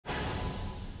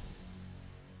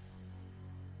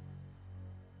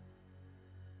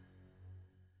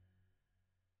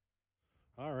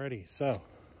Alrighty, so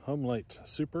Homelite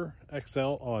Super XL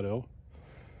Auto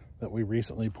that we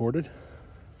recently ported.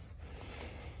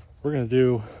 We're going to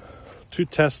do two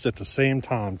tests at the same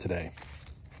time today.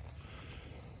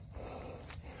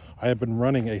 I have been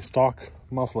running a stock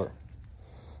muffler,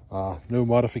 no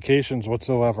modifications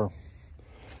whatsoever.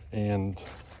 And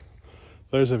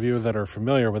those of you that are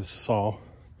familiar with this saw,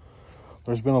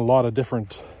 there's been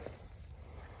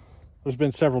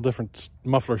several different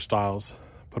muffler styles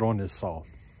put on this saw.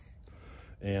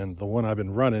 And the one I've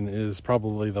been running is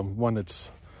probably the one that's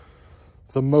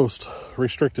the most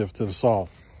restrictive to the saw.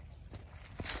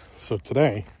 So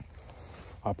today,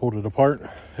 I pulled it apart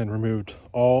and removed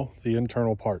all the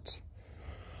internal parts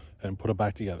and put it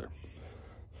back together.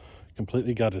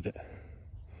 Completely gutted it.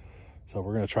 So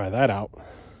we're going to try that out.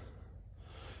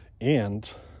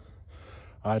 And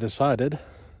I decided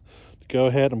to go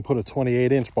ahead and put a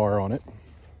 28-inch bar on it.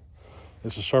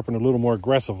 This is sharpened a little more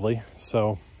aggressively,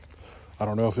 so I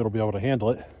don't know if it'll be able to handle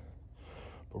it.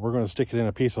 But we're going to stick it in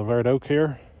a piece of red oak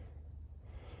here.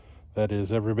 That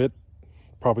is every bit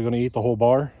probably going to eat the whole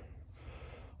bar.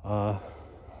 Let's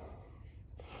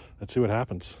see what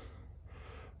happens.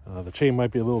 The chain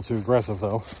might be a little too aggressive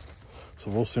though,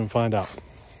 so we'll soon find out.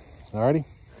 Alrighty.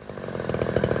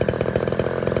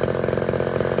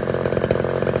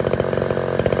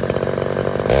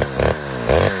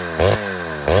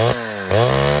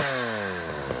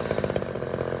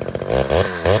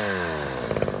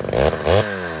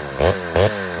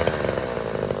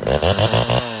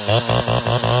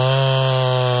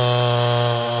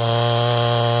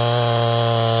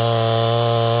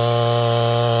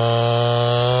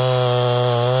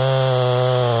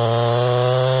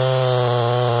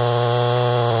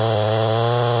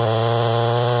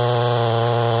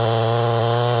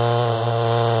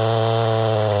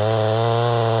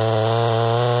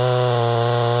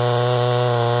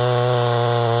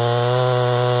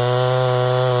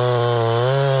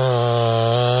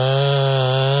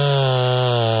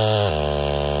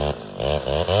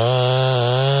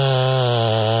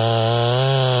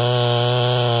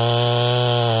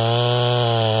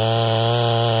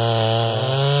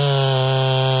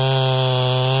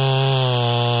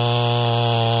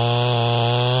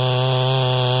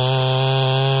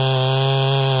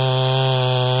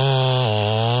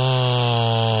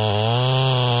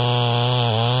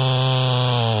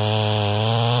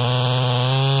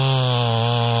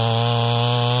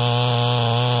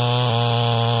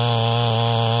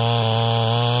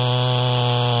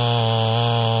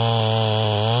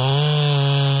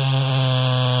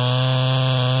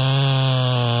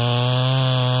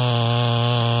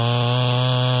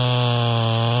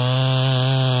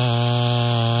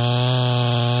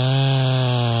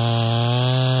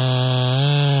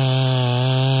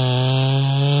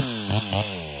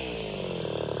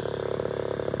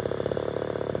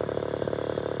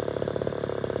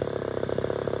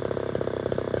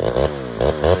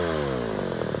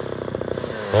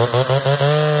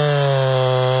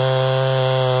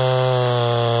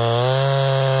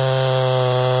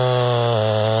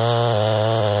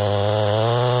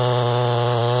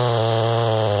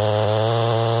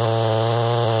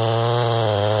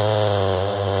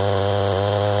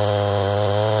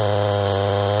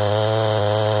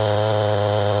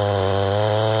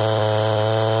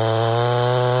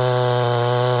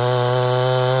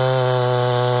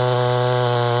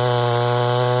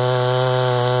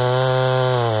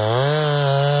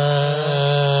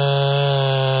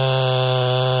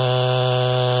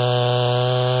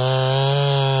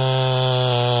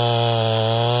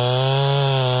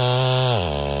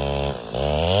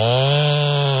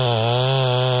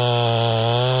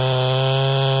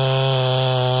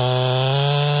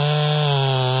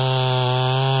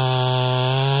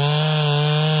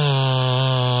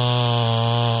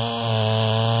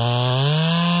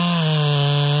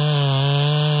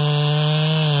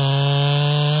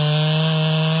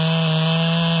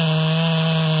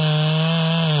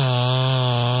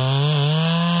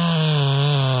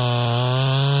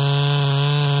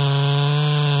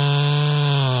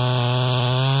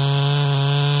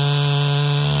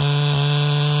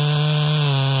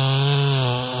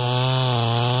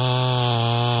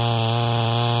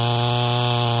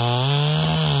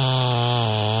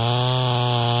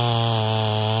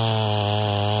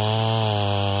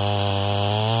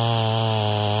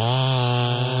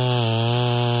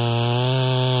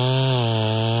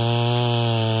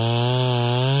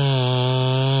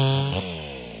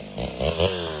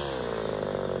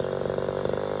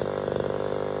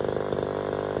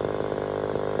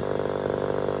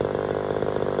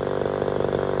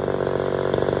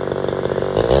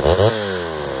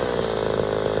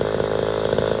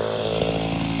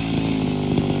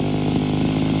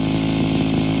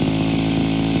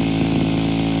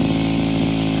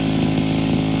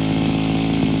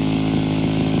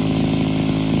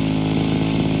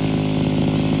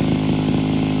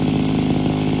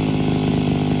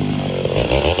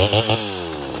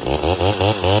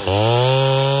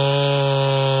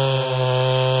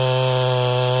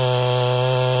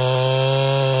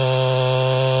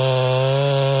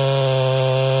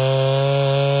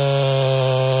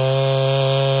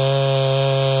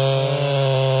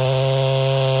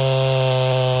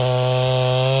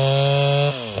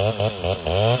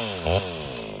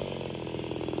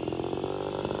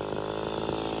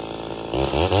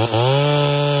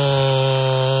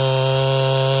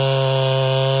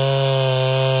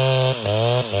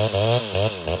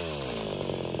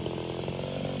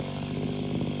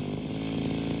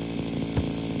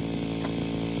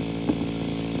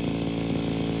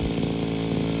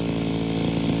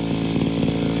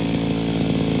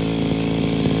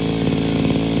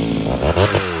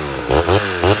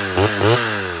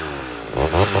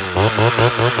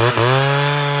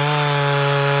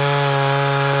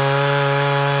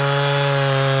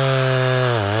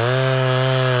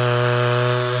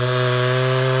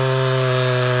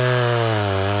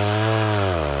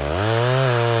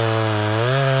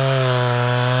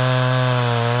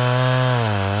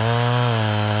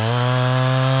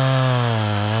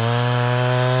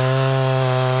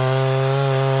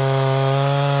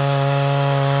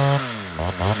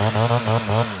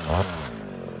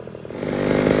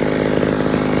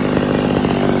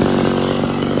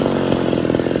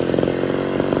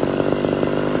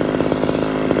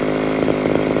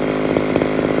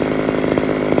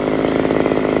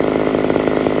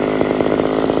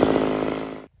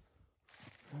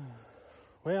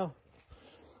 Well,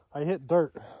 I hit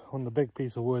dirt on the big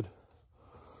piece of wood,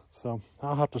 so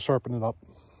I'll have to sharpen it up.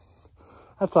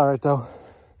 That's all right though.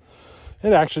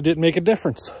 It actually didn't make a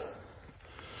difference.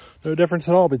 No difference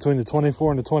at all between the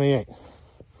 24 and the 28.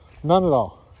 None at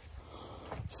all.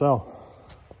 So,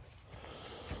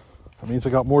 that means I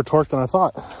got more torque than I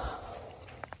thought.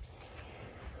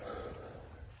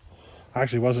 I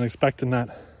actually wasn't expecting that.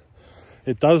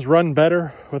 It does run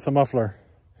better with the muffler.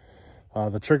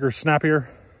 The trigger's snappier.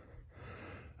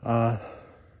 RPMs,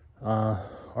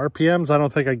 I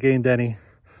don't think I gained any.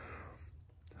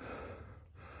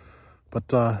 But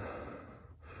the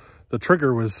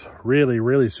trigger was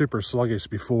really super sluggish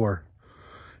before.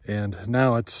 And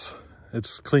now it's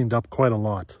cleaned up quite a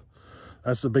lot.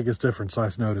 That's the biggest difference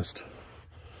I've noticed.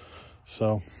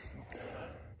 So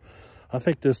I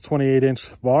think this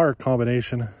 28-inch bar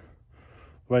combination, the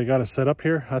way I got it set up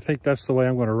here, I think that's the way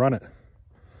I'm going to run it.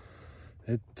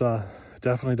 It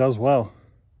definitely does well.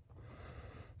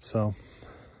 So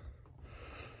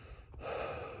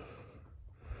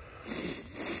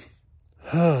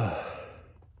you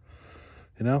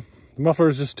know, the muffler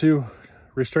is just too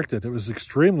restricted. It was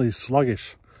extremely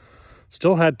sluggish.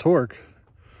 Still had torque,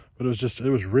 but it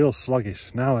was real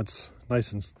sluggish. Now it's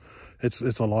nice and it's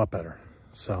a lot better.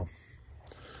 So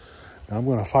now I'm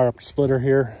going to fire up the splitter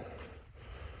here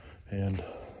and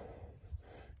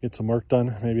get some work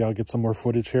done. Maybe I'll get some more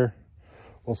footage here.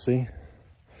 We'll see.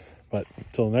 But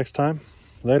until next time,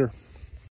 later.